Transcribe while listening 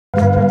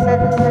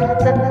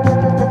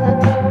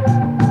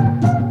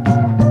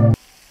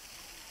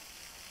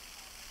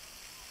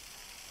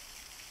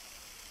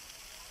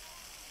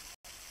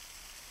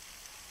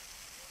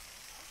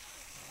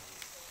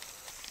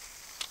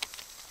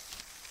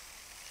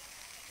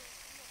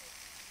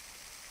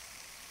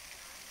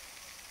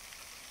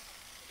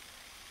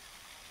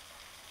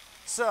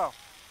So,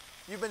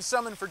 you've been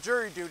summoned for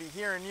jury duty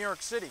here in New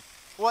York City.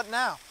 What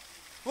now?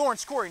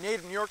 Lawrence Korey,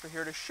 native New Yorker,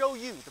 here to show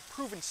you the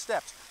proven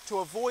steps to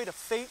avoid a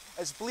fate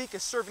as bleak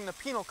as serving the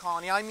penal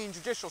colony, I mean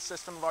judicial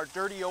system of our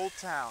dirty old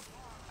town.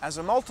 As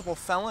a multiple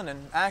felon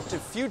and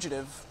active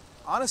fugitive,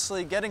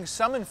 honestly, getting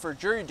summoned for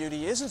jury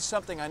duty isn't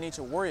something I need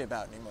to worry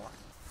about anymore.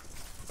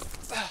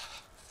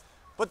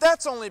 But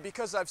that's only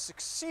because I've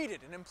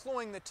succeeded in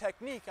employing the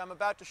technique I'm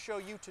about to show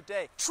you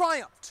today.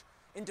 Triumphed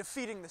in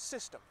defeating the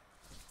system.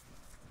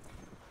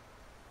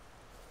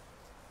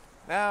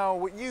 Now,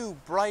 what you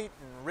bright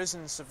and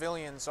risen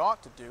civilians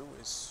ought to do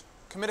is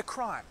commit a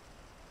crime,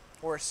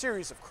 or a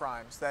series of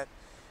crimes that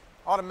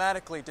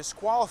automatically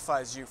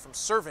disqualifies you from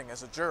serving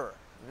as a juror.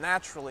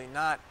 Naturally,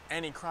 not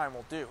any crime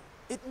will do.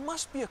 It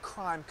must be a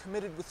crime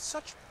committed with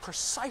such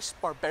precise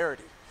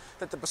barbarity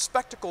that the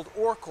bespectacled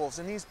oracles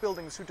in these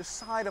buildings who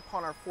decide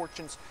upon our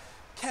fortunes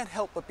can't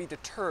help but be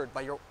deterred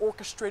by your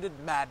orchestrated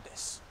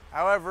madness.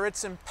 However,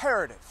 it's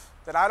imperative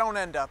that I don't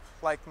end up,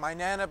 like my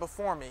Nana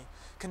before me,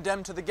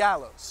 condemned to the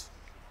gallows.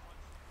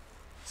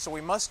 So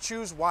we must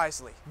choose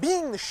wisely.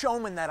 Being the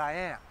showman that I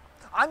am,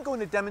 I'm going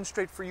to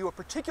demonstrate for you a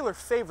particular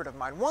favorite of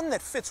mine, one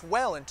that fits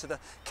well into the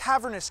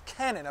cavernous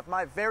canon of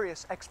my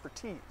various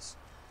expertise.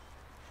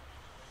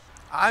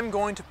 I'm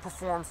going to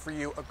perform for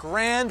you a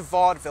grand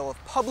vaudeville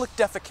of public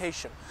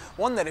defecation,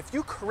 one that if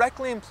you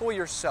correctly employ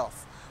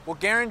yourself, will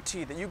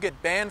guarantee that you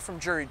get banned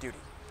from jury duty,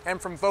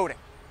 and from voting,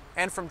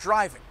 and from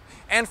driving,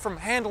 and from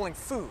handling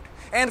food,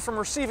 and from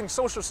receiving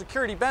Social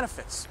Security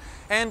benefits,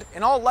 and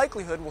in all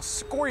likelihood will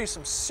score you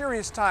some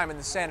serious time in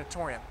the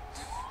sanatorium.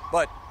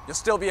 But you'll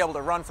still be able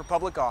to run for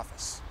public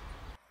office.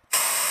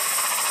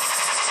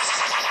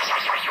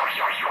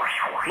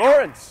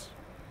 Lawrence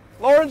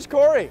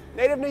Korey,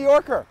 native New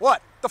Yorker.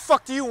 What the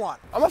fuck do you want?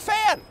 I'm a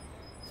fan.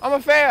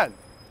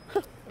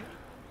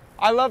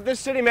 I love this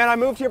city, man. I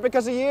moved here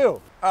because of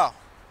you. Oh.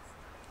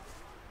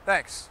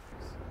 Thanks.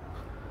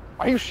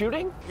 Are you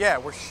shooting? Yeah,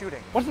 we're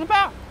shooting. What's it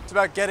about? It's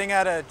about getting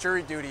out of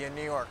jury duty in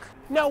New York.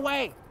 No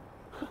way.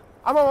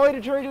 I'm on my way to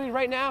jury duty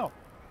right now.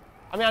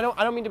 I mean, I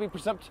don't mean to be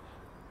presumptuous.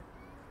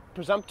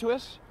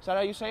 Is that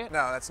how you say it?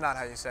 No, that's not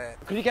how you say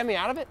it. Could you get me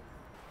out of it?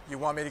 You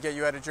want me to get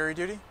you out of jury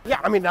duty? Yeah,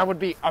 I mean, that would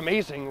be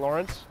amazing,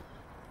 Lawrence.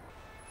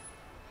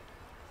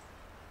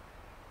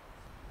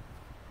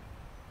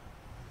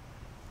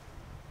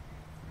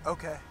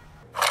 Okay.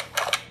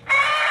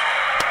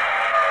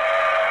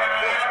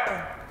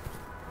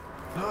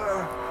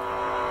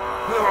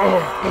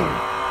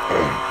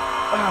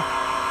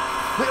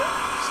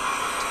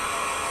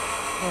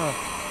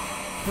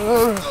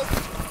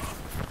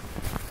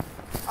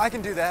 I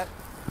can do that.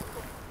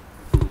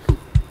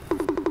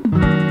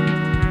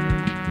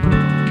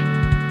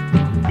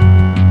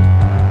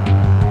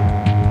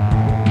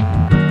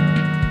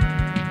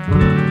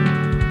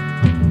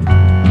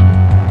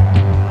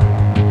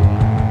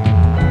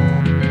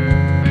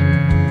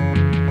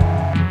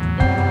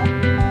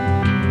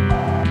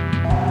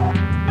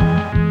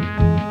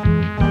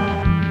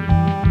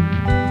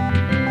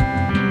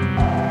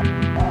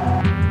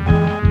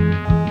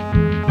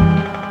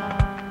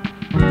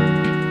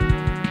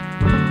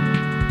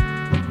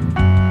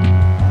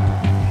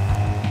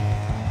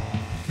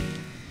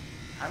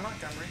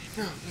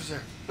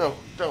 No,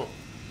 don't.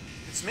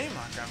 It's me,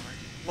 Montgomery.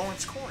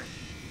 Lawrence Korey.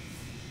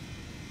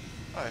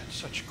 I had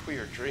such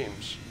queer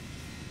dreams.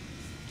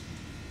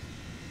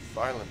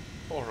 Violent,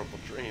 horrible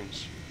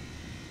dreams.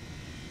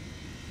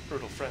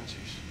 Brutal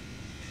frenzies.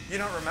 You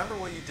don't remember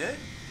what you did?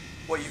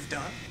 What you've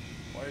done?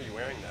 Why are you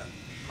wearing that?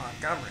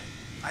 Montgomery,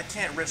 I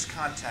can't risk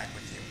contact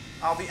with you.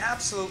 I'll be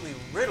absolutely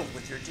riddled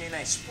with your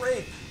DNA,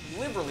 sprayed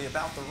liberally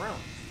about the room,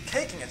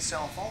 caking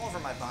itself all over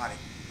my body.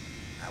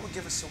 That would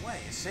give us away,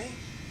 you see?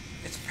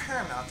 It's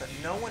paramount that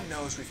no one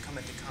knows we've come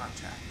into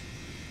contact.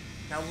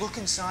 Now look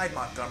inside,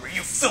 Montgomery,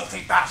 you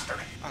filthy bastard!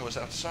 I was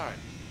outside,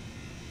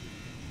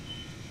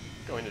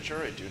 going to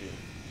jury duty.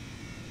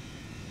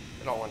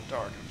 It all went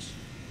dark.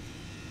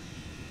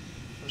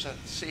 I was at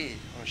sea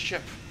on a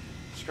ship.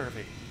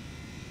 Scurvy.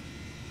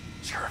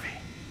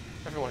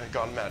 Everyone had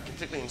gone mad,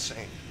 completely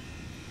insane.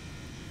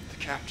 The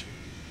captain,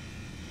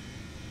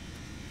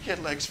 he had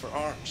legs for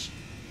arms.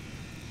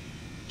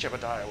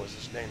 Jebediah was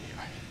his name.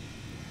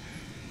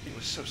 He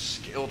was so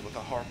skilled with a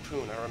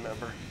harpoon, I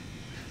remember.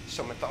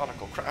 So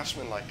methodical,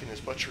 craftsman-like in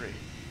his butchery.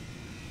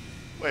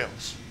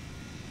 Whales.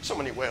 So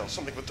many whales,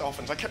 something with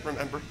dolphins, I can't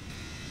remember.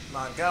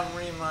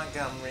 Montgomery.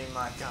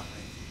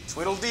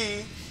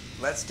 Tweedledee,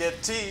 let's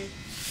get tea.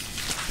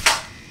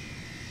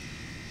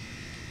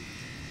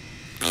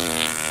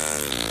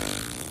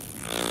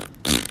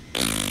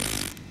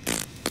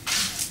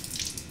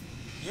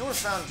 You were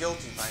found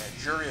guilty by a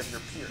jury of your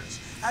peers.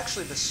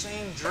 Actually, the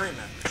same jury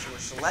members who were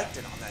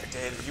selected on that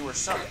day that you were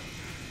summoned.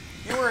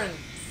 You were in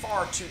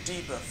far too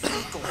deep a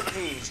fecal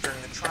haze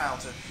during the trial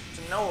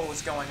to know what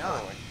was going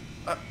on.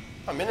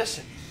 I'm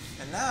innocent.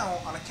 And now,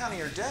 on account of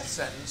your death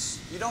sentence,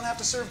 you don't have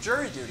to serve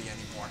jury duty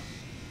anymore.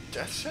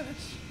 Death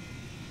sentence?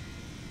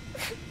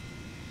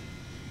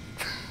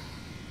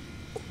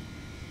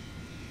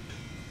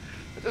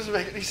 It doesn't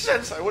make any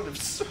sense. I would have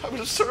served.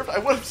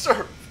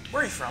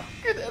 Where are you from?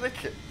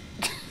 Connecticut.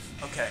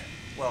 Okay,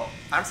 well,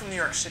 I'm from New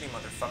York City,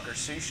 motherfucker,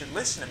 so you should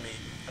listen to me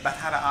about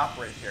how to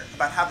operate here,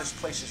 about how this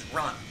place is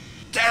run.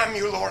 Damn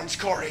you, Lawrence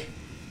Korey.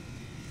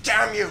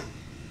 Damn you.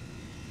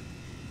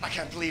 I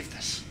can't believe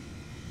this.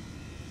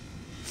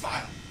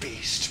 Vile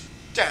beast.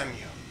 Damn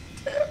you.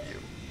 Damn you.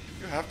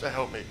 You have to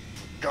help me.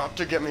 You've got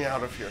to get me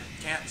out of here.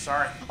 Can't,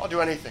 sorry. I'll do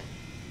anything.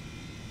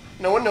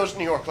 No one knows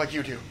New York like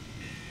you do.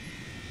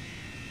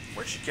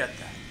 Where'd you get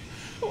that?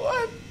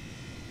 What?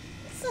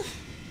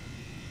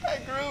 I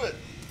grew it.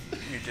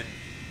 You didn't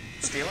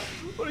steal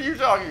it? What are you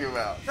talking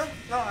about?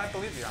 No, I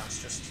believe you. I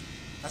was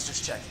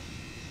just checking.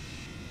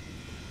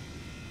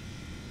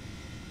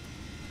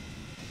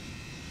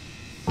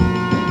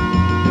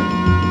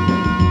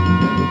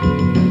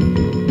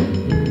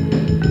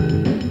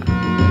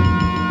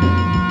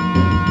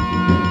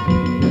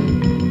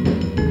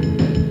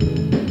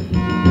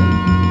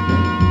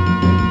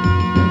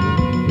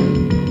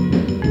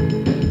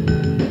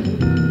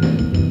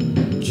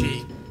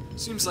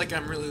 Seems like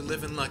I'm really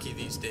living lucky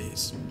these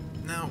days.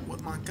 Now,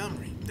 what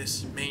Montgomery,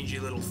 this mangy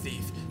little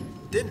thief,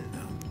 didn't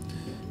know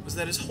was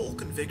that his whole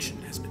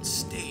conviction has been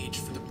staged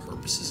for the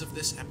purposes of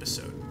this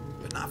episode,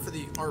 but not for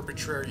the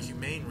arbitrary,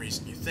 humane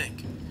reason you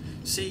think.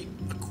 See,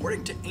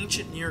 according to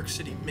ancient New York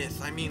City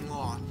myth, I mean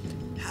law,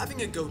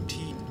 having a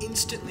goatee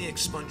instantly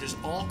expunges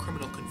all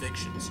criminal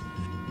convictions.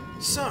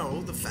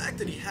 So, the fact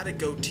that he had a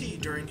goatee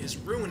during his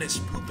ruinous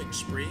pooping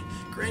spree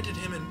granted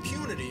him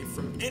impunity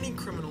from any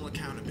criminal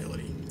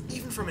accountability,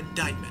 even from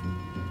indictment.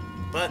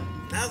 But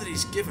now that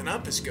he's given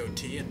up his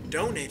goatee and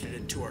donated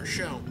it to our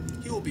show,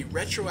 he will be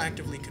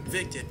retroactively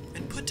convicted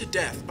and put to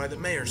death by the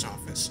mayor's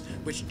office,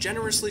 which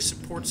generously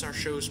supports our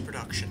show's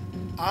production.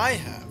 I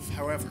have,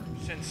 however,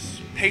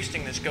 since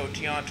pasting this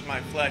goatee onto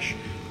my flesh,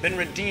 been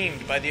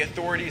redeemed by the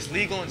authorities,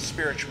 legal and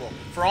spiritual,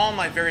 for all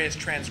my various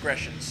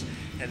transgressions,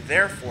 and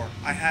therefore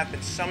I have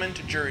been summoned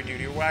to jury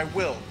duty where I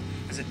will,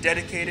 as a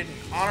dedicated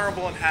and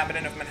honorable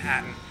inhabitant of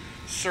Manhattan,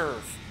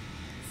 serve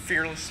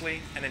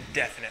fearlessly and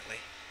indefinitely.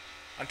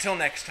 Until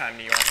next time,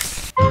 New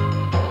York.